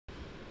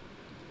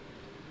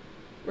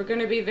We're going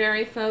to be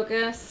very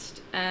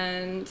focused,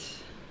 and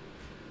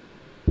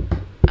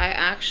I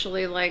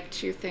actually like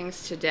two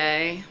things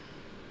today.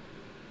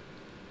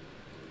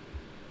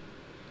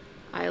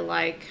 I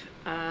like,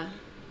 get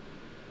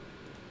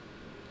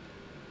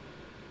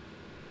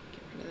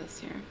rid of this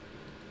here.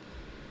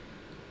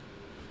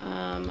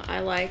 I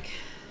like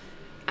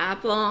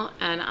Apple,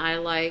 and I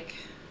like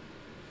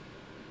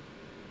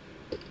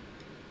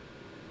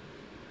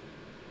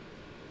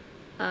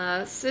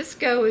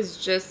Cisco is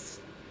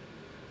just,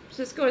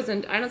 Cisco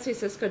isn't, I don't see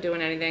Cisco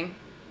doing anything,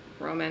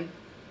 Roman.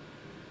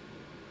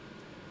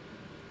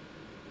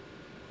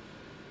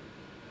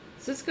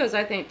 Cisco's,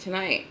 I think,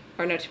 tonight,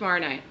 or no, tomorrow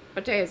night.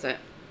 What day is it?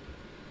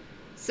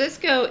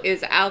 Cisco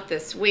is out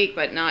this week,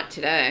 but not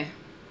today.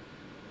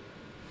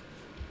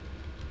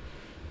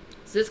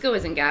 Cisco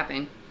isn't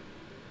gapping.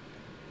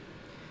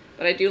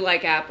 But I do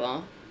like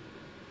Apple.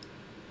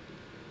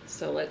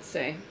 So let's see.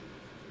 I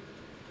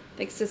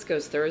think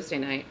Cisco's Thursday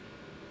night.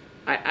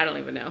 I don't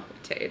even know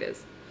what day it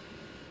is.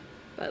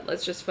 But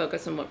let's just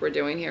focus on what we're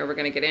doing here. We're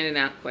going to get in and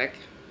out quick.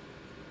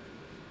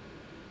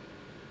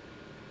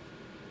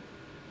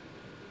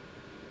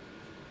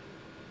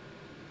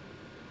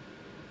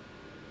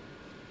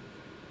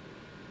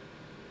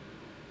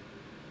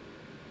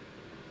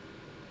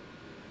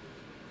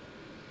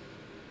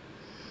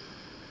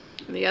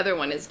 And the other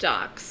one is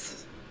Docs.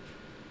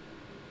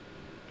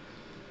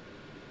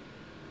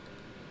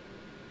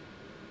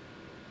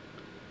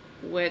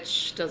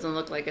 Which doesn't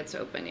look like it's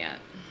open yet.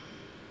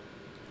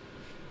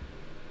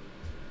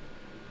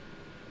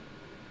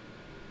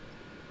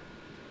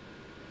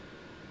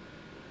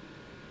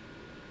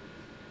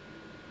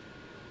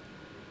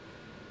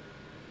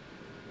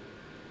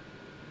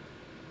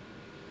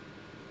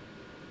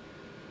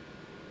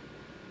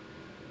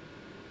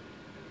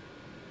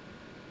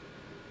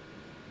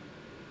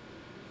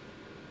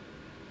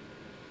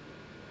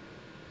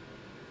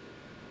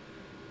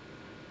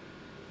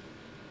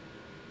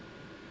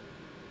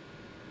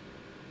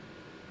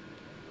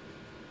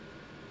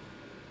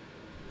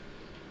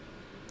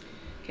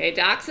 Okay,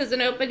 Docs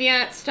isn't open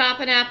yet. Stop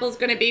in Apple's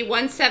going to be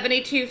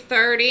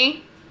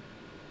 172.30.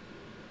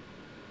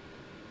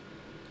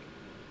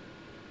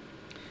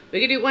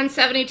 We could do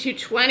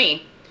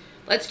 172.20.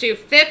 Let's do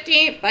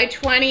 50 by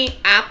 20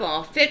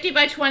 Apple. 50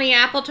 by 20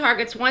 Apple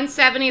targets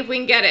 170 if we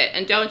can get it.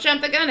 And don't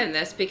jump the gun in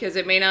this because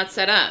it may not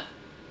set up.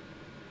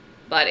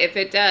 But if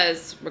it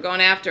does, we're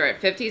going after it.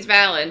 50 is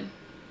valid.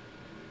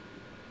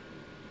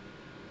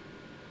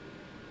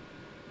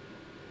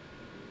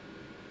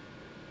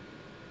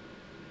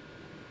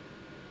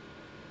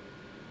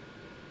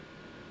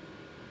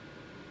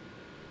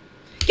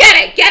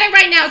 Get it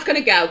right now. It's going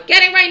to go.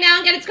 Get it right now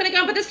and it's going to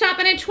go. Put the stop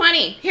in at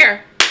 20.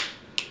 Here.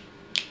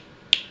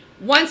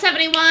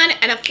 171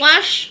 and a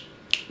flush.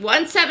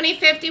 170,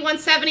 50,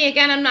 170.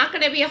 Again, I'm not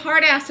going to be a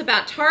hard ass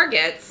about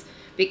targets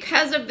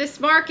because of this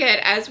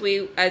market, as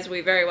we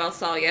very well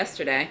saw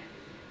yesterday.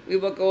 We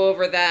will go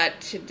over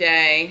that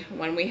today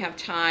when we have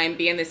time.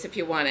 Be in this if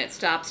you want it.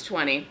 Stops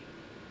 20.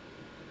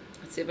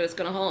 Let's see what it's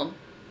going to hold.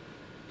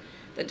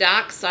 The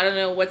Docs, I don't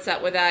know what's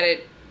up with that.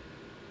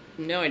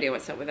 No idea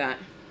what's up with that.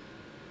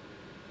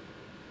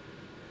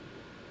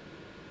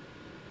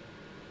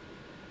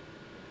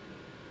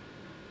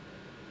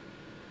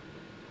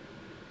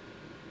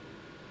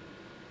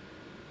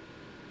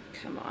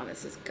 Come on,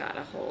 this has got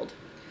to hold.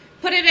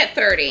 Put it at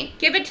 30.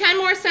 Give it 10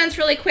 more cents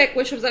really quick,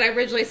 which was what I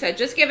originally said.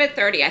 Just give it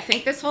 30. I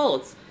think this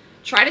holds.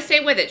 Try to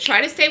stay with it. Try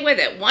to stay with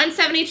it.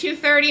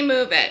 172.30,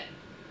 move it.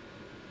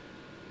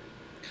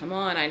 Come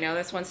on, I know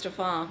this wants to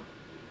fall.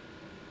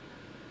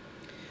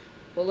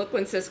 Well, look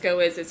when Cisco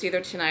is. It's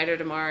either tonight or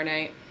tomorrow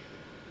night.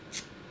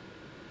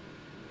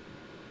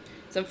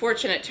 It's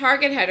unfortunate.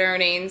 Target had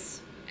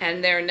earnings,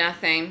 and they're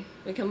nothing.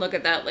 We can look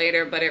at that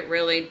later, but it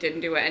really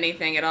didn't do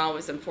anything at all. It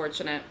was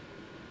unfortunate.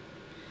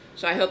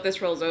 So I hope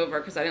this rolls over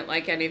because I didn't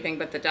like anything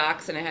but the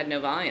Docs and it had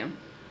no volume.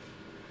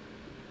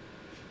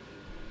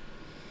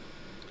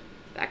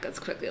 Back, let's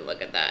quickly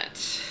look at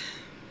that.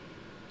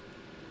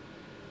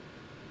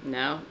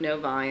 No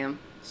volume.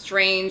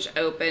 Strange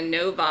open,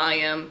 no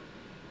volume.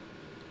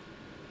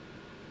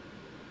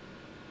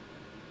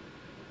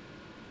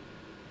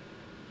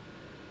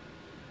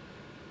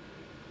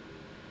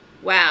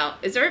 Wow,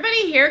 is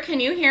everybody here? Can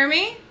you hear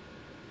me?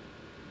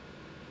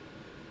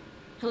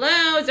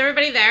 Hello, is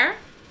everybody there?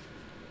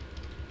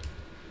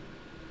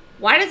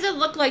 Why does it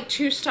look like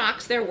two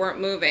stocks there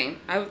weren't moving?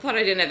 I thought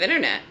I didn't have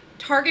internet.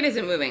 Target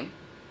isn't moving.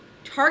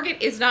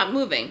 Target is not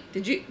moving.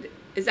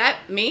 Is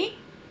that me?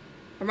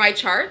 Or my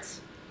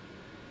charts?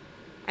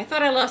 I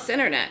thought I lost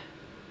internet.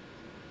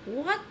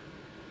 What?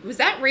 Was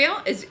that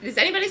real? Is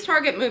anybody's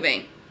Target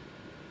moving?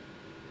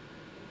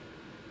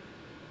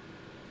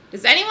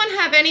 Does anyone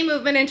have any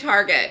movement in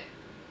Target?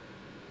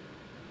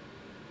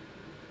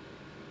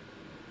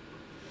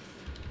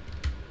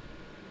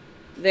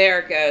 There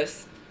it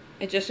goes.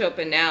 It just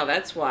opened now,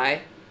 that's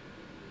why.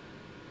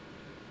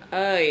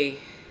 Ay.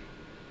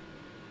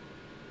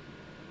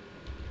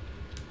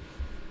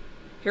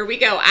 Here we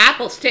go.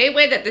 Apple, stay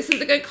with it. This is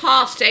a good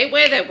call. Stay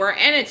with it. We're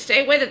in it.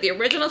 Stay with it. The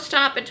original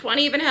stop at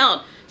 20 even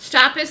held.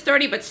 Stop is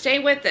 30, but stay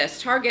with this.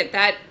 Target,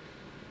 that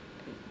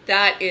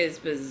is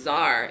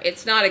bizarre.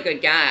 It's not a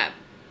good gap.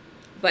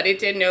 But it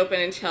didn't open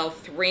until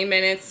 3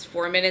 minutes,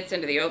 4 minutes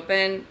into the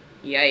open.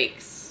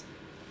 Yikes.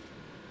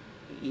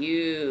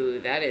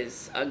 That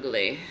is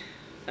ugly.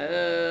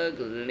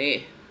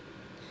 Ugly.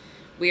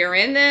 We are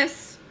in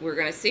this. We're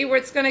going to see where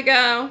it's going to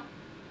go.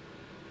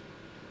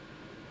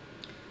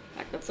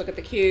 Let's look at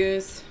the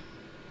Qs.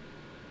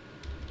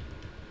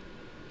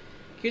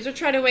 Qs are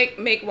trying to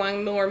make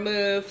one more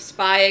move.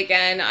 SPY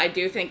again, I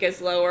do think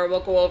is lower. We'll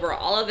go over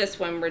all of this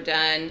when we're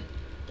done.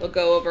 We'll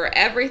go over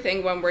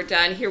everything when we're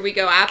done. Here we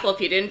go, Apple.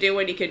 If you didn't do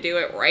it, you could do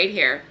it right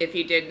here. If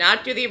you did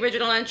not do the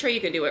original entry, you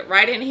can do it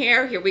right in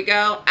here. Here we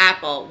go,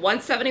 Apple.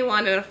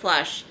 171 and a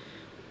flush.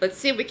 Let's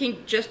see if we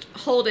can just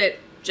hold it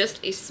just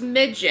a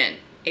smidgen.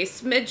 A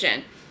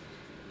smidgen.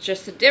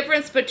 Just the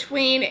difference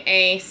between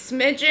a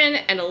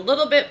smidgen and a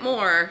little bit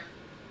more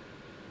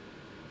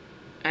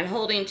and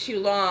holding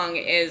too long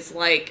is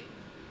like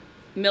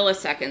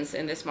milliseconds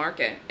in this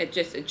market. It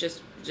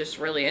just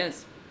really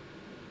is.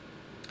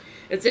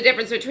 It's the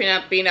difference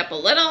between being up a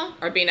little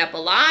or being up a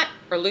lot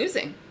or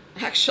losing,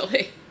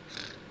 actually.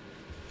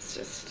 It's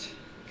just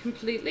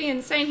completely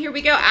insane. Here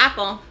we go,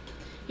 Apple.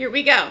 Here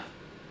we go.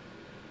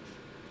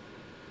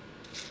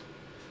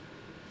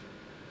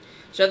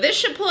 So this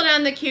should pull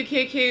down the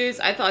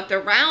QQQs. I thought the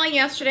rally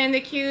yesterday in the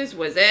Qs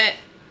was it.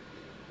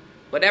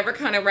 Whatever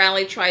kind of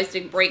rally tries to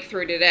break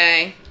through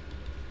today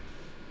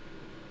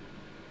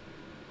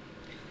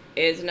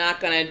is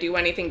not going to do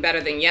anything better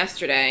than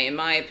yesterday, in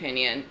my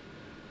opinion.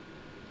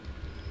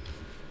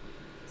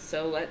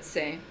 So let's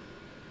see.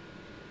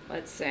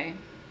 Let's see.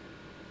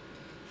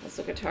 Let's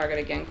look at Target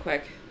again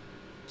quick.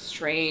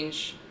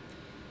 Strange.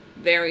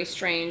 Very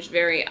strange,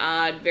 very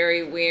odd,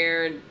 very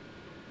weird.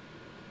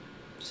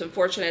 It's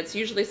unfortunate. It's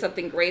usually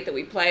something great that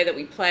we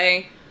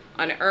play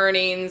on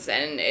earnings,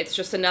 and it's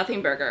just a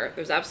nothing burger.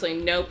 There's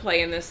absolutely no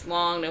play in this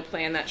long, no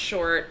play in that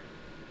short.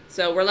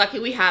 So we're lucky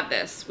we have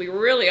this. We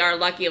really are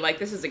lucky. Like,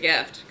 this is a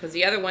gift, because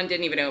the other one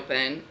didn't even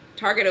open.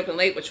 Target opened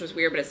late, which was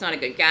weird, but it's not a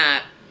good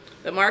gap.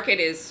 The market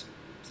is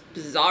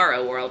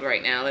bizarro world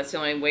right now. That's the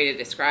only way to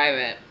describe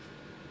it.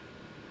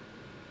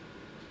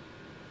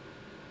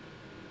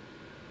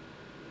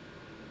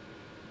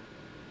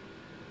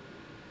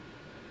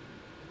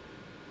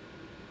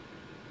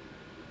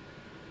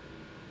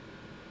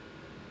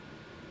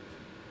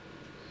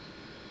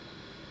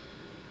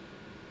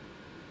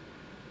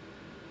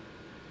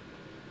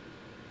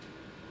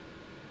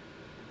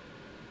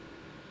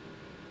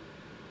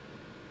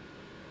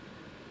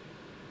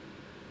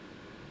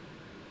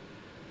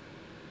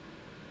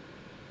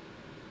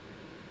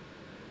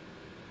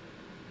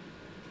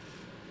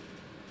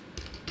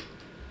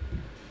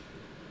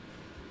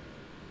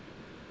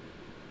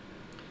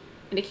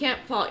 And you can't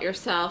fault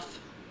yourself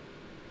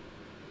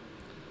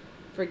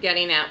for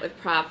getting out with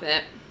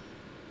profit,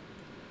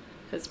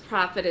 because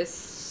profit is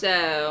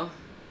so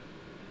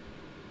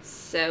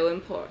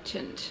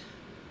important.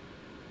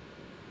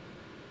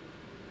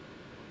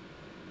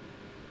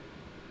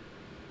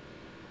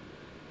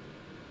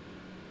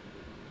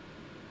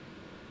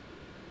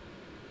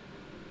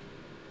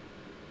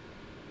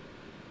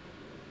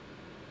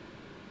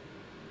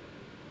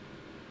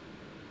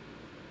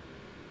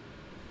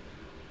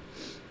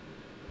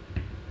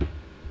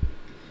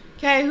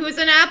 Okay, who's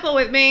an Apple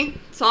with me?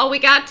 It's all we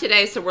got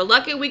today, so we're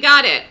lucky we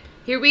got it.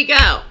 Here we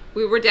go.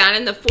 We were down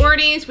in the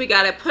 40s. We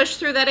got to push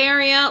through that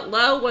area.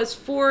 Low was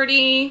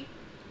 41,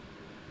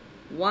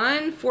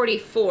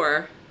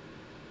 44.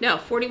 No,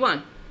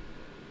 41.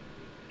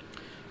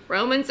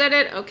 Romans at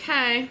it?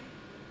 Okay.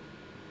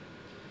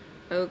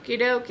 Okie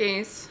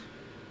dokies.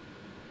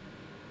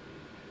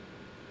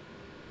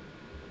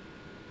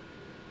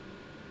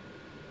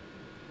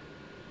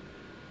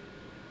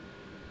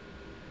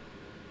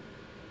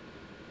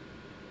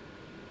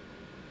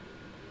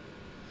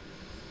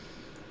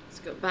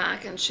 Go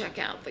back and check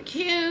out the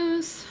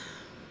Qs.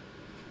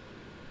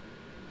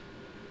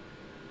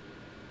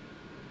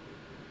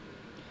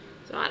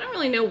 So I don't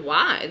really know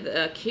why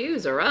the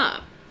Qs are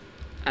up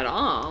at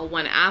all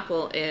when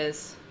Apple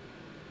is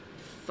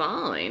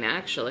falling,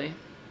 actually.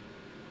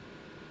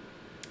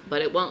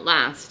 But it won't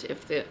last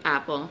if the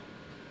Apple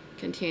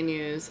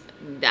continues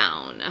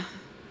down.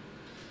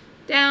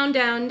 Down,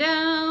 down,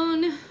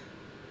 down.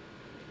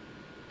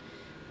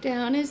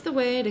 Down is the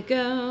way to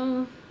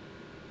go.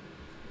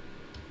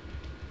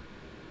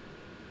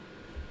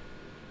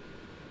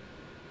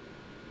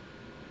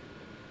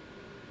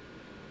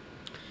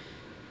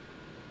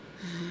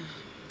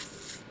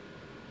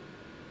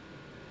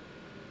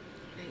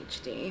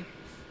 HD.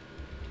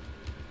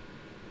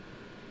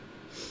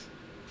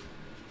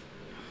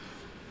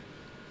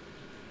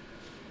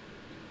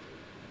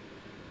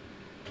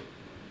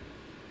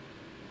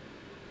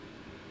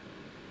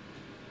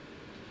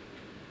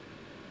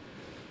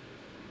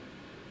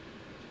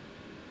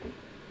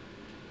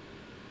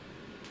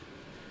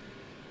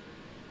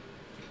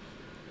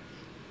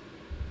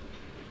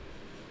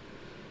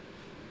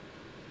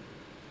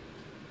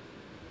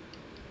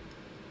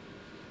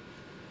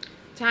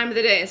 Time of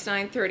the day is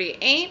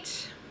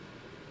 9:38.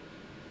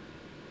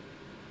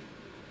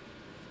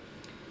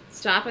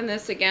 Stopping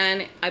this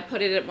again. I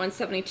put it at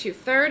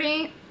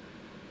 172.30.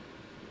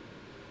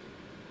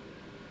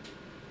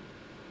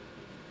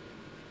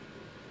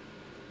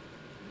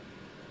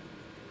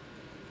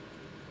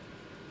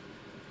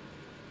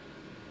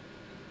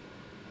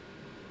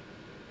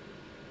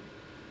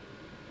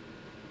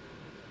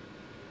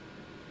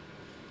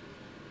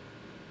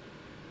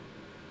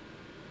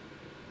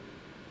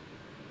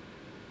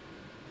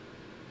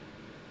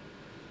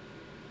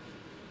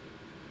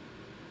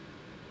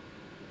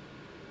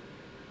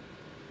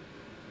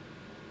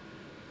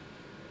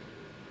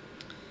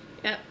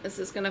 Yep, this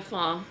is going to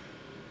fall.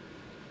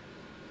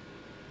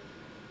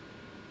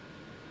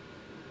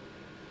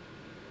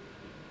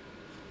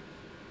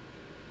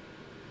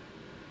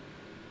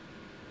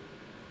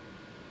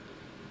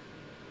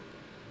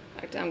 In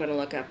fact, I'm going to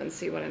look up and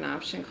see what an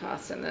option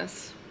costs in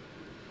this.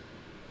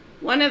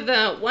 One of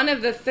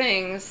the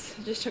things,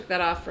 I just took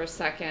that off for a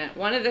second.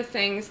 One of the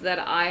things that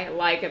I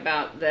like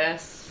about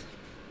this,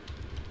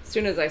 as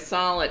soon as I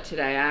saw it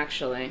today,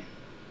 actually,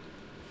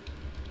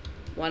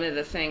 one of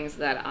the things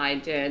that I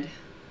did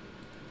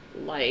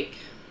like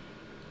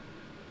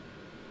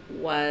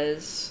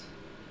was,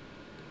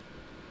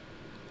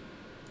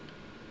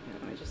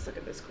 let me just look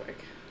at this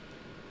quick.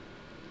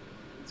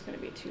 It's going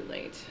to be too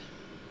late.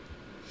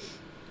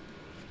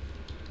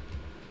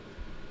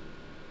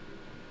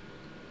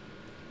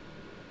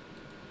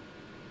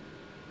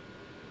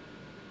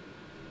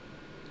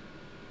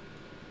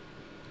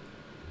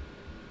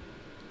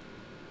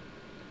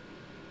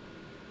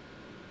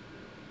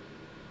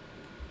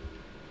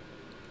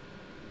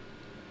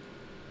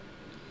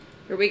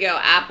 Here we go,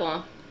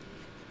 Apple.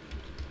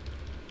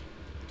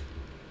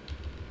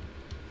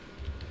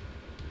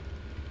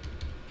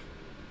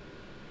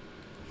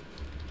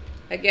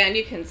 Again,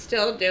 you can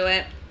still do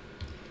it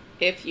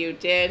if you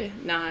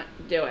did not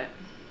do it.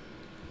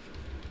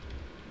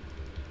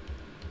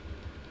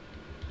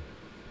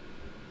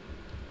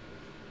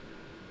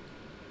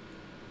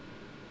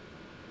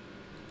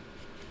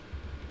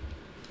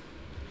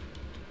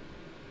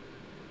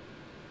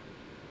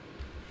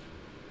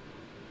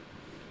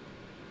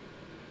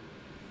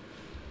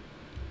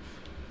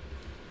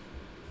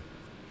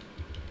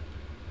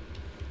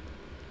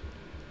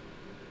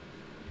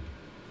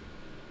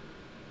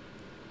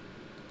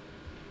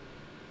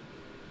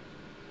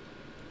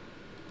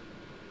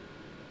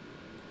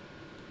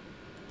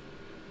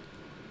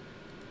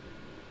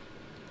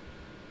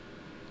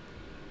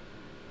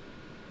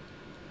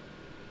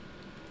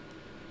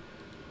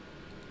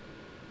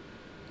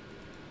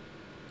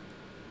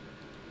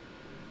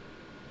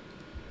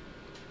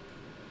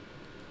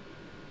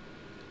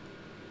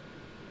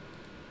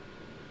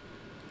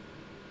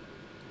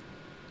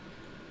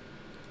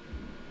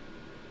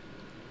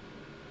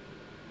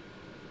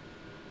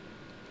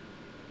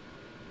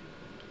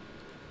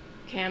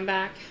 Cam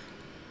back.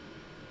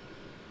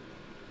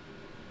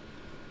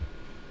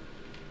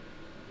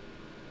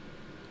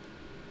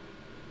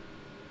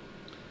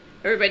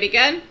 Everybody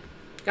good?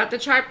 Got the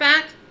chart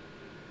back?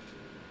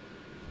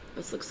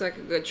 This looks like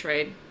a good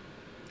trade.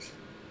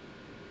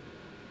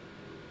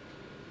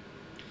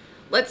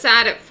 Let's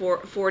add it for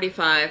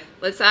 45.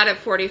 Let's add it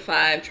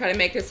 45. Try to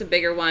make this a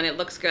bigger one. It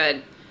looks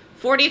good.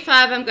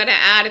 45 I'm going to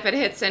add if it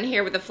hits in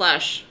here with a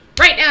flush.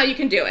 Right now you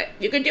can do it.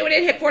 You can do it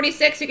at hit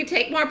 46. You can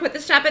take more, put the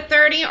stop at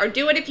 30, or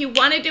do it if you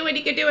want to do it.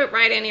 You can do it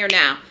right in here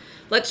now.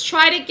 Let's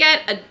try to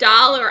get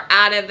 $1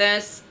 out of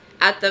this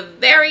at the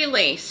very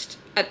least.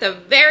 At the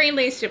very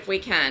least if we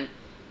can.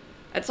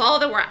 That's all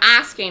that we're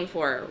asking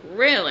for,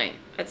 really.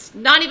 It's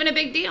not even a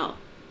big deal.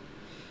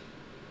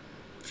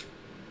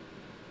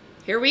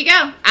 Here we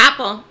go.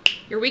 Apple.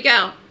 Here we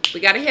go.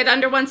 We got to hit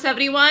under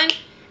 171.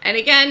 And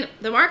again,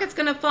 the market's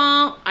going to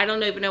fall. I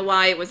don't even know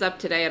why it was up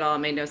today at all. It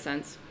made no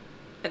sense.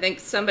 I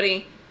think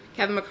somebody,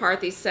 Kevin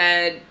McCarthy,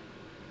 said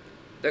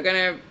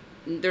they're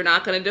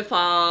not going to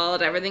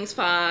default. Everything's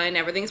fine.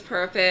 Everything's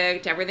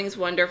perfect. Everything's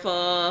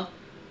wonderful.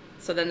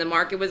 So then the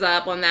market was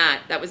up on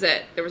that. That was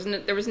it. There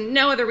was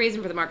no other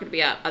reason for the market to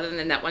be up other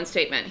than that one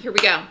statement. Here we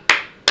go.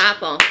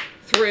 Apple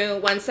through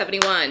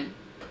 171.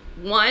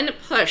 One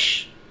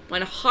push.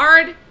 One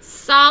hard,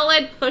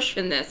 solid push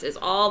in this is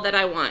all that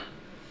I want.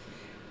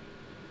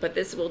 But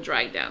this will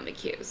drag down the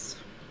Qs.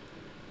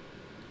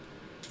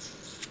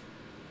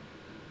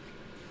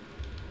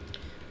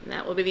 And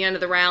that will be the end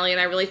of the rally. And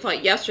I really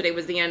thought yesterday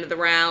was the end of the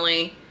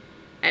rally.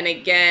 And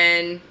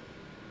again,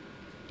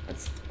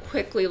 let's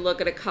quickly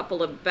look at a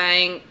couple of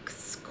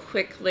banks.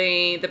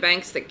 Quickly, the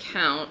banks that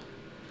count.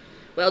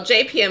 Well,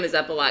 JPM is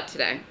up a lot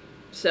today.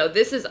 So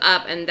this is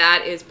up, and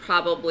that is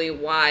probably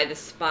why the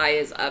SPY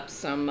is up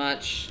so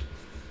much.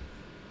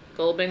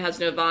 Goldman has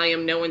no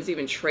volume. No one's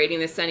even trading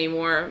this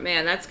anymore.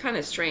 Man, that's kind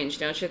of strange,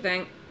 don't you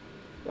think?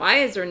 Why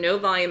is there no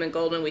volume in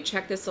Goldman? We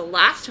checked this the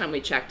last time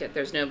we checked it.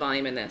 There's no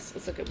volume in this.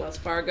 Let's look at Wells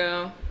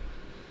Fargo.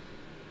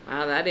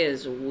 Wow, that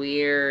is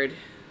weird.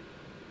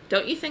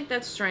 Don't you think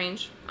that's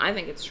strange? I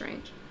think it's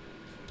strange.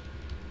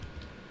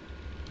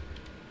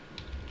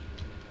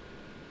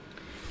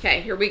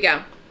 Okay, here we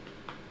go.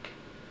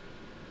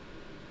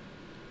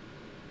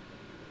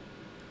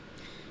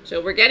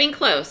 So we're getting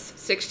close.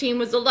 16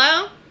 was the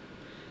low.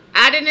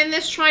 Added in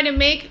this, trying to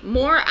make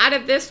more out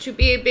of this to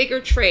be a bigger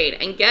trade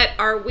and get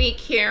our week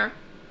here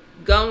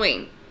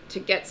going, to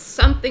get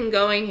something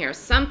going here,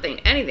 something,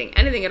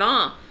 anything at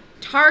all.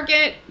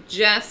 Target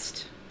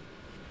just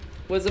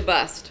was a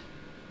bust.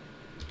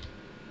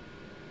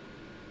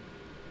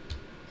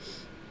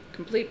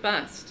 Complete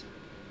bust.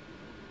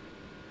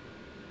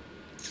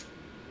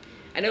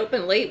 And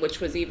open late, which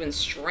was even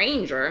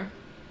stranger.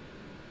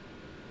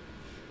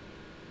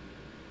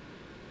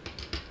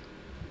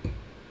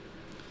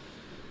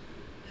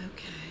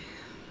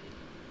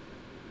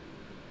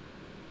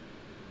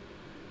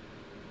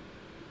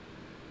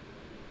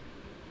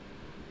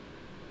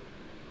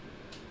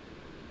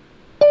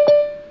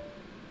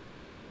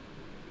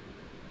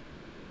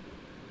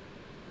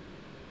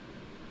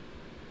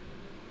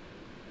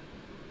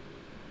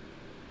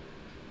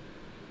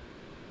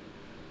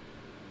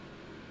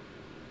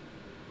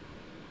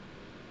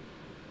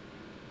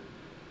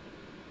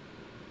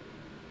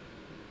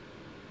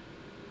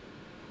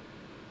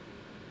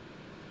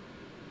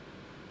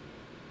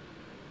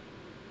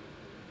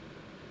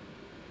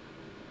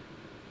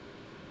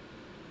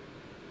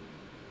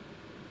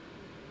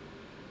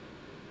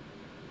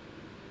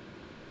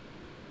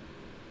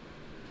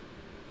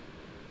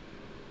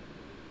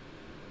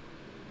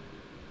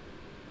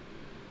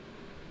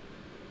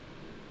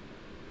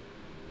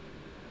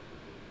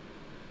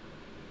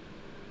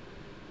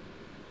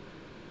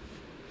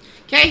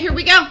 Okay, here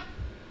we go.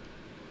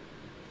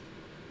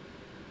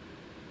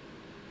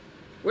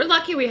 We're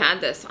lucky we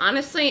had this.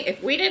 Honestly,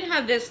 if we didn't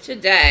have this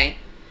today,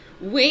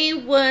 we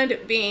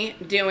would be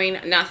doing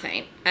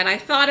nothing. And I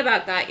thought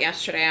about that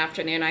yesterday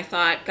afternoon. I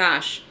thought,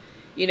 gosh,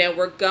 you know,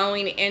 we're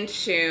going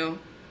into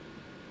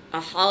a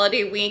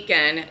holiday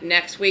weekend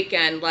next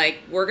weekend. Like,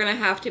 we're going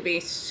to have to be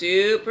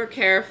super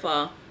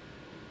careful.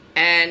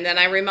 And then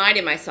I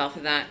reminded myself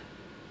of that.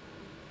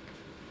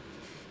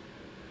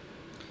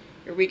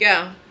 Here we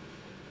go.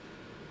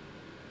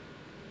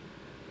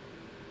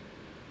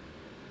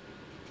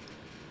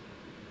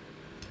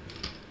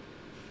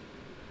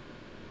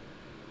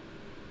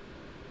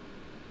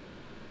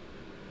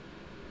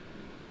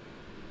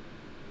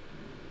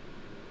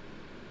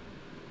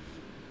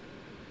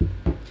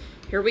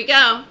 Here we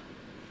go.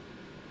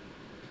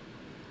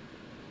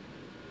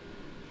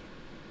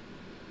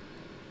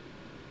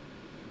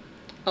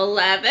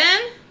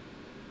 $11.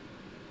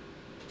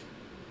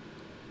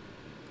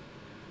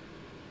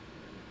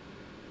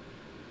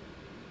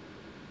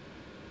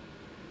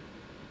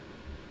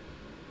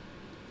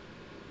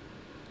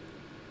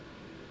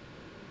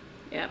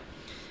 Yep.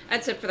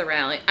 That's it for the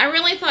rally. I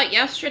really thought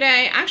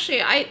yesterday,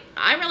 actually, I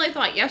really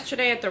thought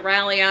yesterday at the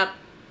rally up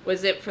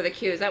was it for the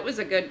Qs. That was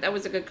a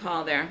good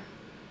call there.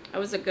 That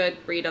was a good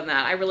read on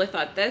that. I really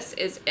thought this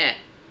is it.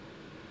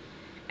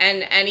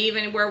 And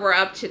even where we're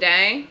up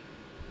today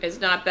is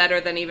not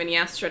better than even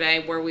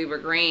yesterday where we were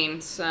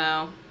green.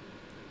 So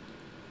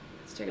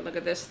let's take a look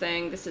at this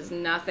thing. This is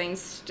nothing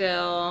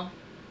still.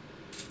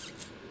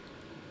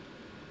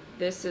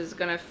 This is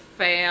gonna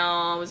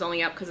fail. It was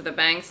only up because of the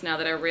banks. Now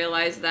that I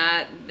realize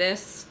that,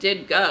 this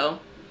did go.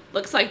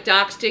 Looks like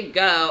Docs did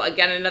go.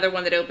 Again, another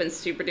one that opens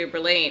super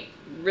duper late.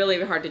 Really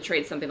hard to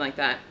trade something like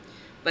that.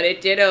 But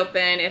it did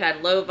open, it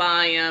had low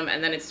volume,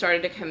 and then it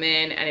started to come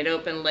in, and it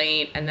opened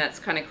late, and that's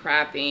kind of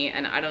crappy,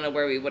 and I don't know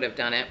where we would have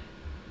done it.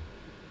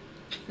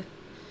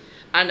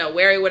 I don't know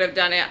where we would have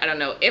done it. I don't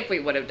know if we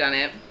would have done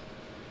it.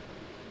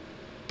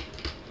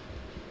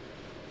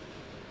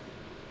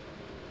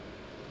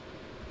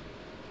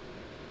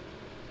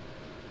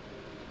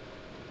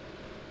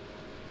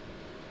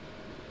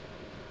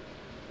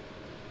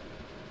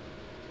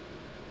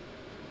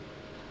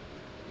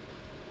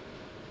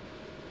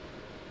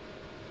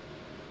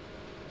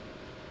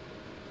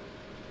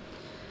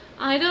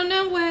 I don't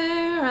know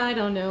where, I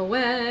don't know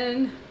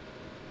when.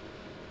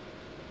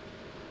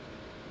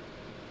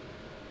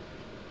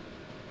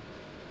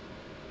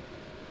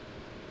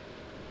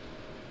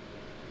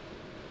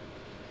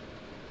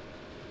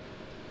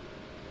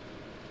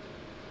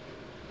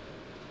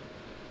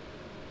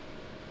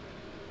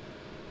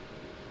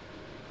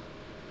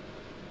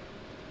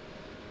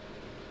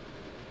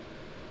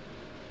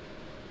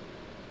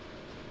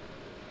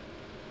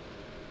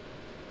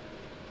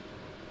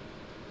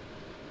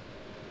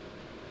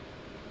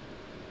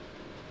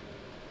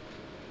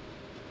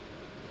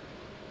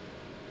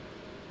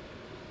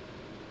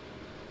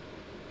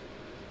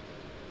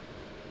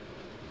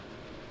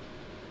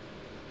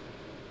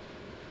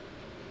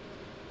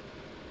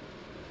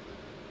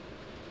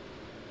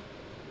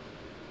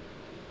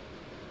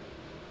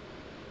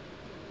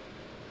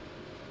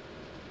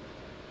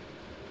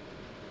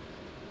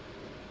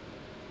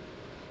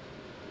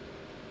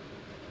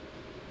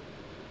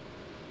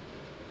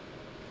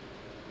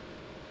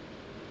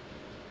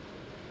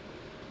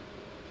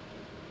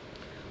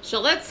 So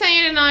let's say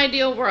in an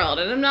ideal world,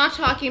 and I'm not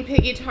talking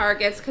piggy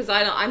targets because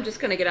I'm just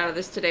going to get out of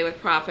this today with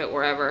profit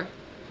wherever.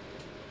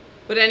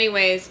 But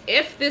anyways,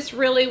 if this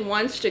really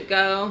wants to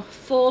go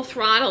full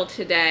throttle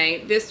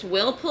today, this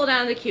will pull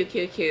down the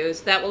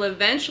QQQs. That will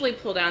eventually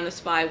pull down the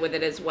SPY with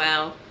it as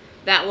well.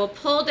 That will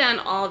pull down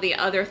all the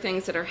other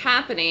things that are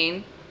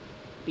happening.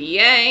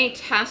 BA,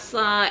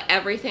 Tesla,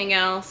 everything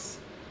else.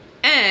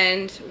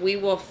 And we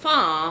will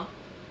fall.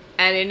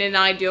 And in an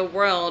ideal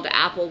world,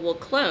 Apple will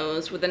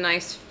close with a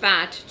nice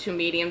fat to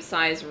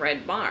medium-sized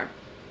red bar.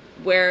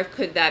 Where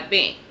could that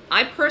be?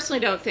 I personally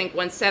don't think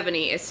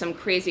 170 is some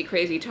crazy,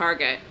 crazy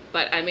target.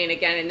 But I mean,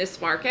 again, in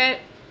this market,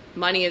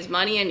 money is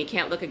money and you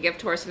can't look a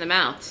gift horse in the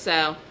mouth.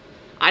 So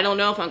I don't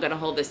know if I'm going to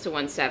hold this to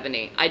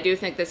 170. I do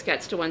think this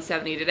gets to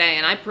 170 today,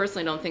 and I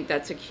personally don't think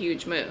that's a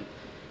huge move,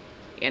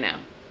 you know.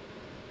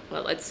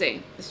 But let's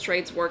see. This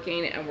trade's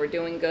working and we're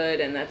doing good,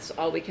 and that's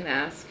all we can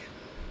ask.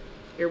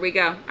 Here we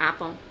go,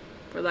 Apple.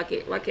 We're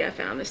lucky I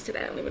found this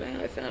today. I don't even know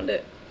how I found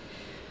it.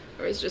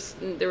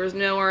 There was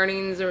no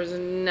earnings. There was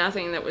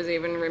nothing that was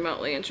even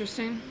remotely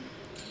interesting.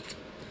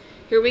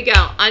 Here we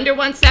go. Under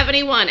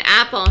 171.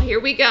 Apple. Here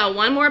we go.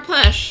 One more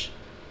push.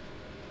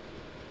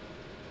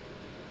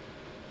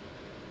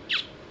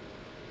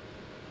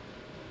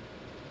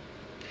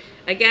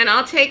 Again,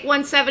 I'll take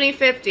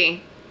 170.50.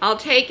 I'll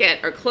take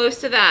it, or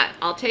close to that.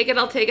 I'll take it,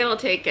 I'll take it, I'll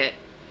take it.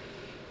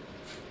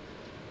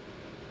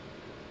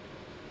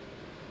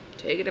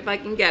 Take it if I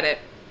can get it.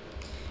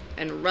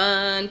 And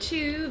run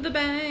to the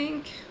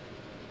bank.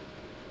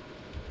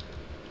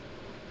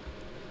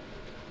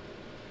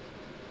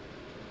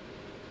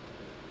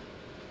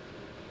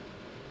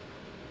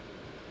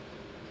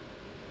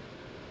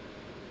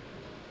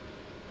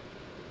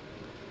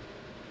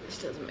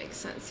 Doesn't make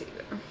sense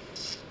either.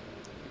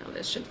 No,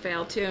 this should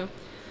fail too.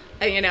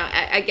 You know,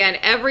 again,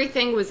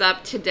 everything was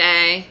up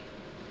today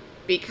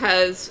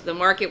because the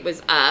market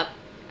was up,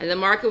 and the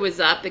market was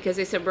up because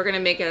they said we're going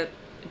to make a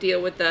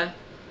deal with the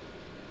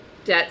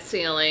debt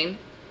ceiling,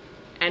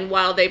 and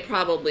while they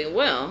probably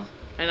will,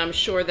 and I'm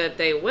sure that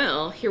they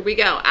will, here we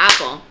go,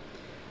 Apple.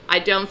 I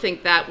don't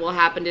think that will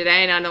happen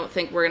today, and I don't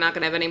think we're not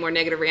going to have any more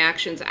negative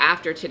reactions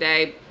after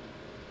today,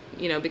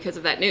 you know, because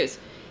of that news.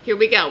 Here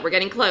we go. We're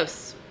getting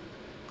close.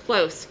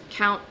 Close.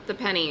 Count the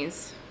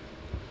pennies.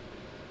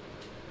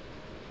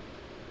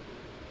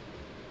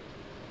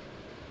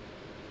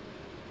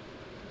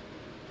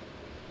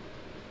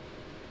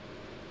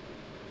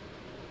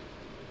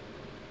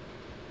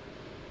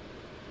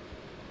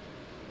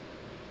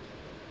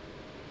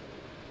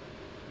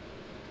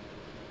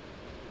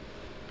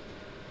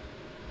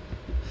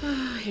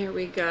 Here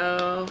we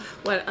go.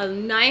 What a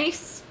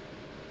nice,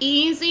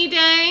 easy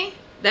day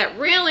that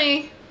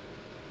really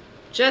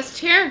just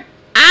here.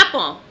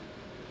 Apple.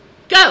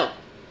 Go.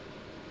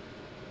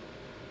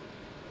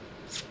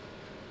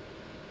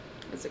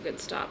 That's a good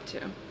stop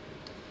too.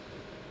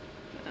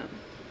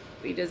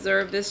 We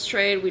deserve this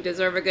trade. We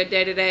deserve a good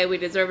day today. We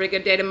deserve a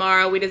good day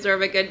tomorrow. We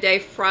deserve a good day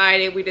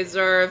Friday. We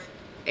deserve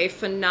a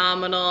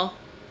phenomenal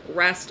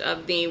rest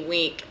of the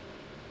week.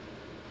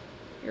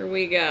 Here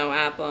we go,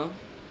 Apple.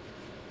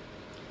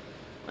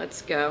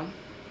 Let's go.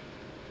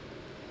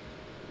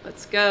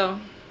 Let's go.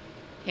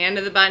 Hand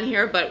to the button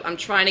here, but I'm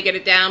trying to get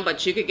it down,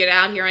 but you could get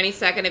out here any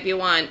second if you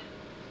want.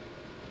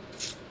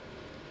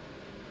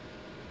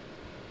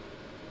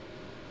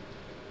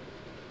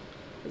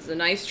 This is a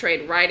nice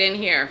trade right in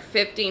here.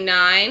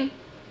 59.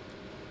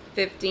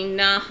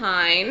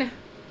 59.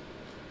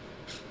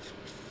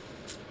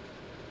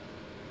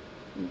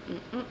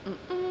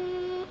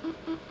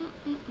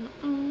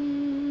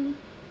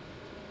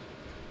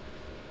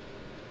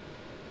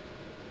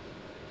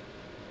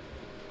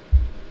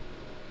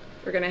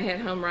 We're going to hit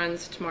home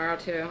runs tomorrow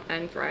too,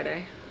 and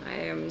Friday. I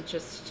am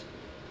just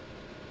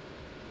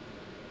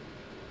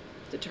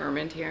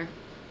determined here.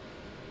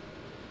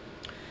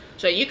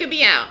 So you could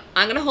be out.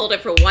 I'm going to hold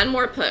it for one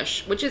more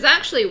push, which is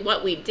actually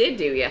what we did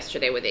do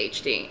yesterday with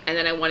HD. And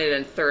then I wanted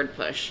a third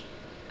push.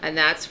 And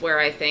that's where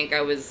I think I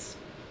was,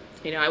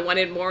 you know, I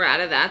wanted more out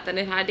of that than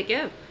it had to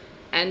give.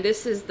 And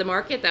this is the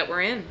market that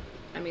we're in.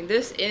 I mean,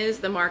 this is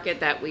the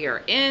market that we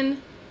are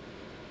in.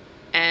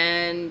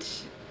 And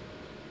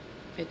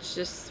it's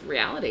just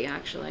reality,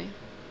 actually.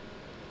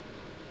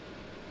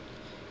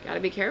 Gotta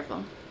be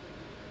careful.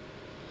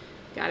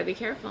 Gotta be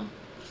careful.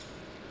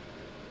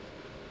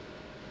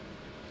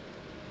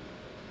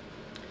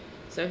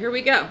 So here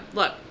we go.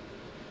 Look.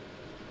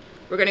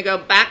 We're going to go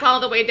back all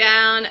the way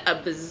down.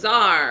 A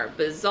bizarre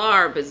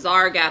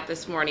gap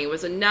this morning. It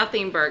was a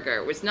nothing burger.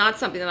 It was not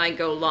something that I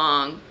go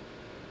long.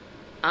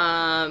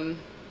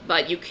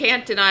 But you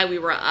can't deny we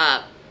were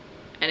up.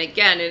 And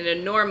again, in a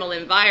normal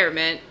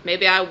environment,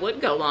 maybe I would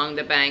go long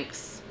the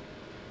banks.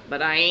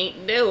 But I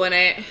ain't doing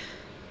it.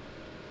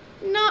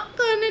 Not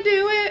gonna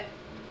do it.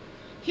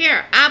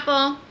 Here,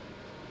 Apple.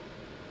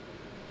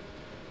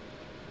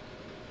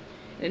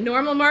 In a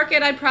normal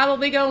market, I'd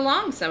probably go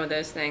long some of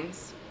those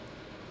things.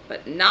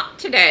 But not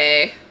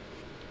today.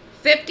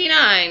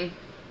 59.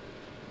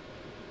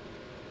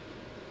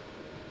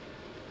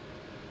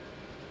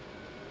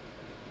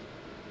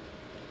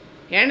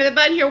 Hand to the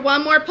button here,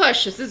 one more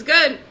push. This is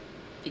good.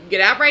 You can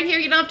get out right here.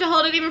 You don't have to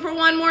hold it even for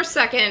one more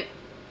second.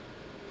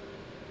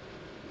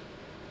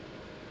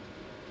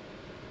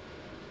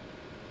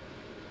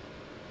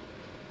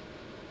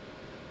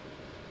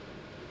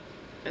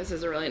 This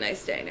is a really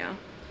nice day now.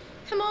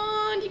 Come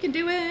on, you can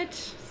do it.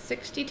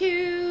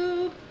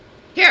 62.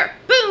 Here,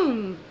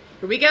 boom.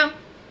 Here we go.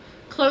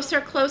 Closer,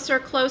 closer,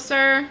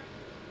 closer.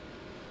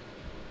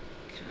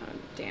 God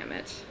damn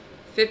it.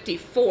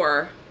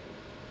 54.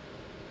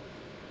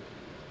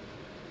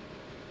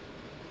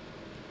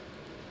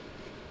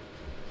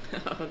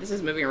 Oh, this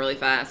is moving really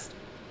fast.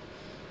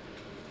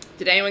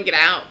 Did anyone get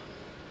out?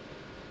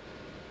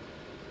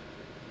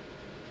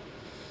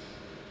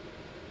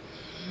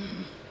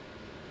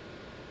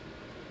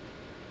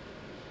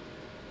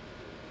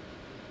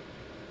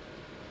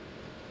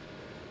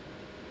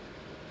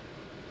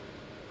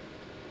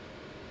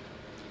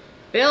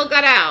 Bill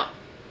got out.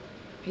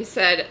 He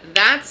said,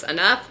 that's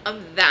enough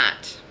of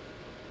that.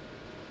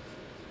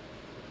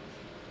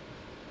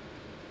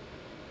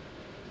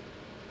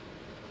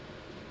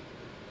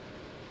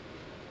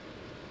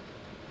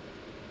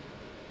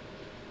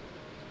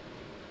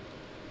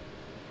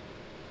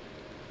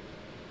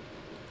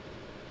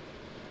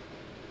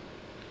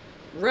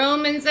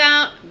 Roman's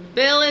out.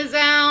 Bill is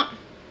out.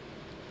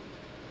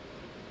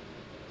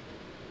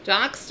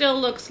 Doc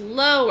still looks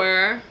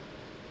lower.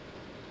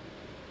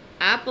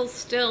 Apple's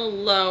still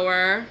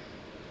lower.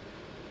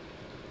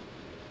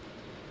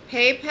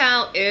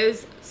 PayPal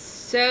is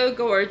so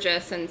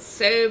gorgeous and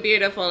so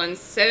beautiful and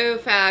so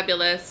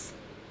fabulous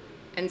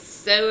and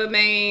so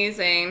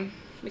amazing.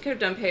 We could have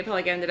done PayPal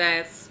again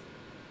today.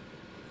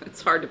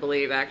 It's hard to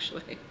believe,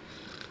 actually.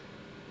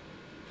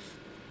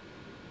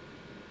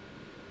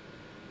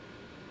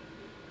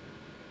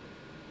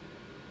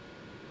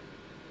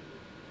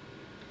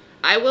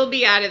 I will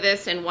be out of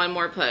this in one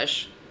more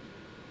push.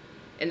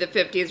 In the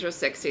 50s or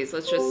 60s.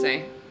 Let's just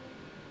see.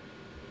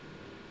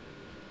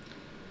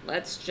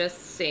 Let's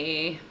just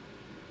see.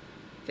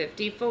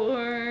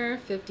 54,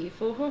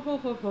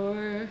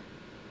 54.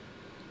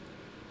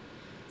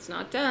 It's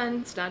not done.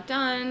 It's not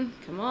done.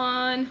 Come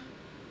on.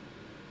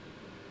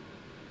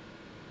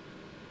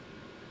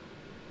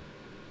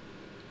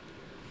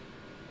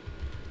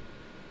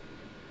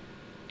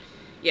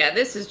 Yeah,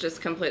 this is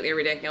just completely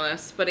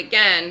ridiculous. But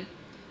again,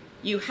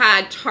 you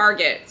had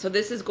Target, so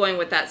this is going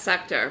with that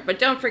sector. But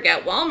don't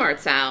forget,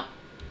 Walmart's out.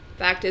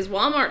 Fact is,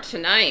 Walmart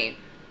tonight,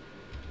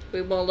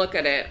 we will look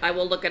at it. I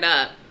will look it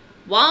up.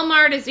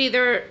 Walmart is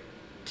either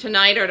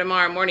tonight or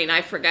tomorrow morning.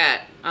 I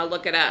forget. I'll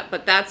look it up.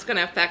 But that's going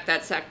to affect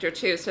that sector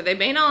too. So they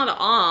may not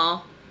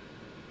all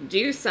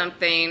do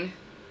something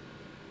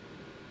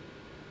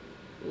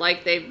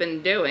like they've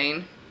been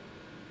doing.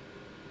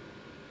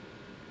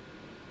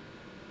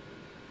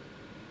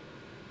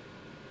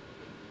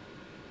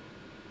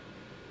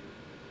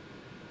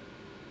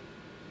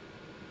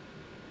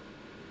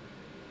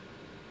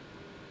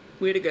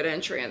 We had a good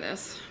entry in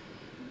this.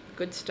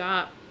 Good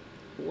stop.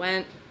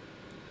 Went.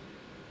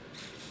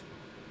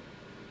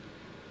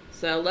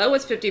 So low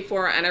was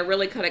 54, and I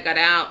really could have got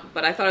out,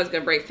 but I thought I was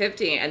going to break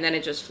 50, and then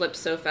it just flipped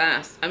so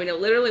fast. I mean, it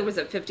literally was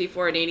at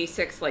 54 and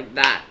 86 like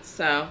that.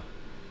 So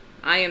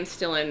I am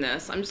still in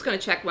this. I'm just going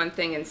to check one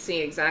thing and see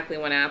exactly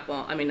when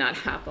Apple, I mean,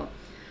 not Apple.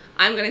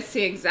 I'm going to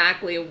see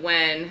exactly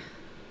when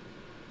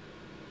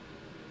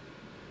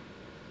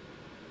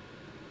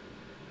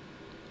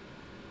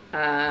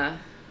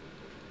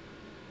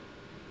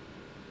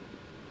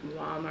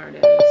Walmart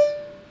is.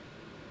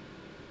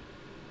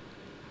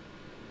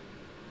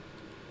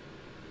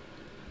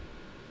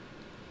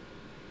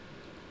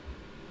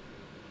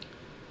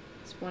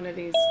 It's one of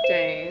these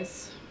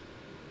days.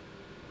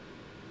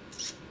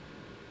 It's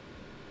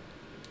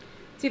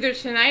either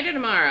tonight or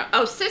tomorrow.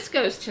 Oh,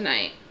 Cisco's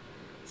tonight.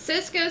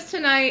 Cisco's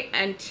tonight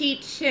and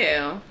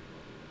T2.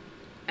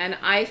 And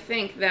I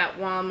think that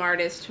Walmart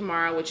is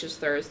tomorrow, which is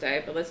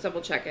Thursday. But let's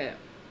double check it.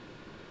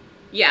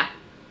 Yeah.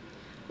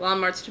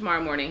 Walmart's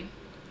tomorrow morning.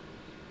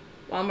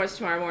 Walmart's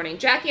tomorrow morning.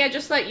 Jackie, I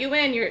just let you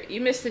in.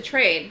 You missed the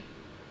trade.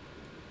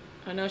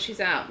 Oh, no, she's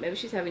out. Maybe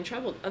she's having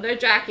trouble. Oh,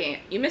 there's Jackie.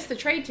 You missed the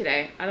trade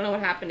today. I don't know what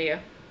happened to you.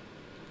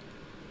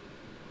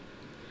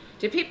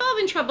 Did people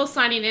having trouble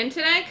signing in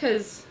today?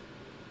 Because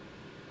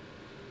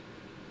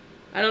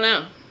I don't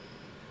know.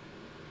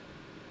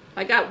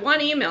 I got one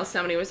email.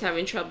 Somebody was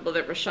having trouble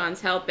that Rashawn's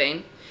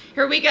helping.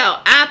 Here we go.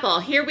 Apple.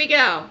 Here we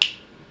go.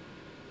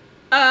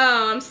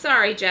 Oh, I'm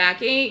sorry,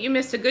 Jackie. You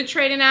missed a good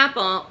trade in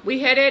Apple. We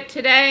hit it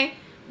today.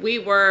 We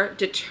were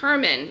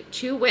determined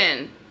to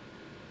win.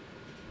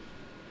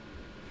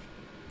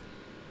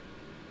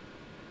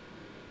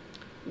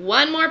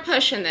 One more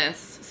push in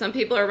this. Some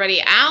people are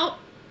already out.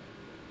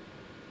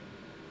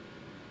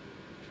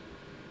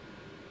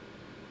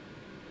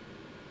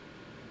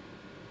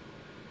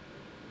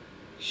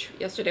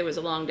 Yesterday was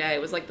a long day.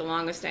 It was like the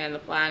longest day on the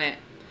planet.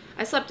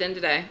 I slept in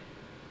today.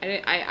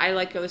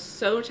 I was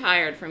so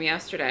tired from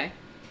yesterday.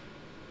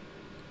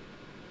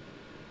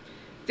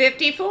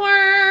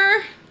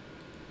 54.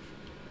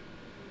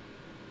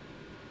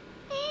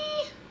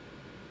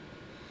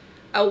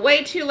 Oh,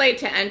 way too late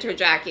to enter,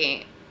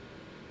 Jackie.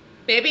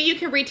 Maybe you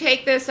can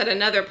retake this at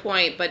another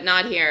point, but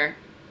not here.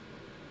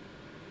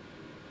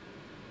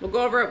 We'll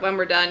go over it when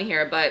we're done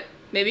here, but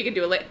maybe you could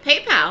do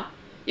PayPal.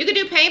 You could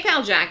do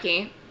PayPal,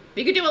 Jackie.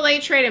 You could do a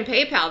late trade in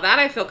PayPal. That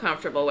I feel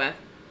comfortable with.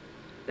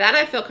 That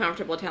I feel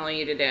comfortable telling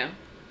you to do.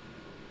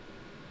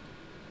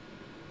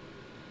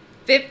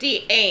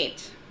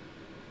 58.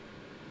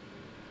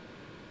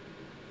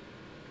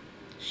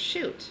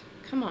 Shoot.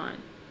 Come on.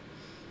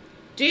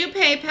 Do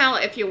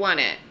PayPal if you want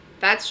it.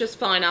 That's just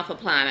falling off a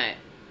planet.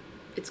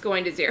 It's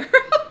going to zero.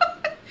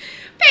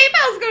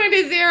 PayPal's going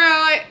to zero.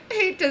 I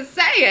hate to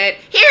say it.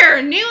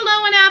 Here, new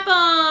low in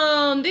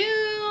Apple. New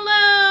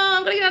low.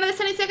 I'm going to get out of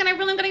this any second. I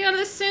really am going to get out of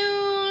this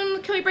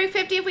soon. Can we break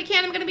 50 if we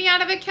can? I'm going to be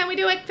out of it. Can we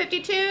do it?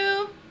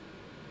 52.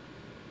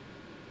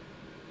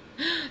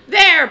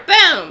 There.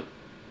 Boom.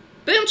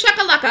 Boom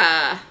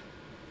chakalaka.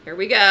 Here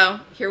we go.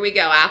 Here we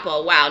go,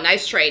 Apple. Wow,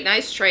 nice trade.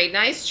 Nice trade.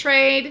 Nice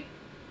trade.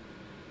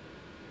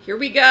 Here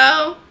we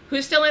go.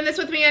 Who's still in this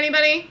with me?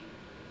 Anybody?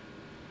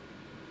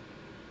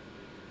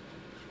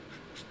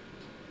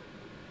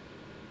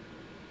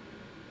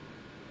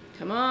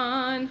 Come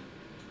on.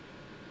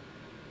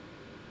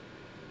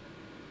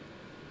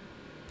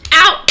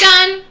 Out.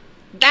 Done.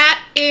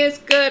 That is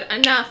good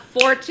enough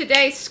for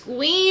today.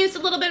 Squeeze a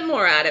little bit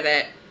more out of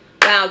it.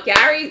 Wow,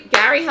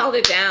 Gary held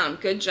it down.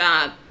 Good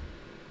job.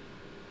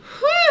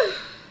 Whew.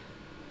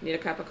 Need a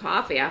cup of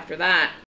coffee after that.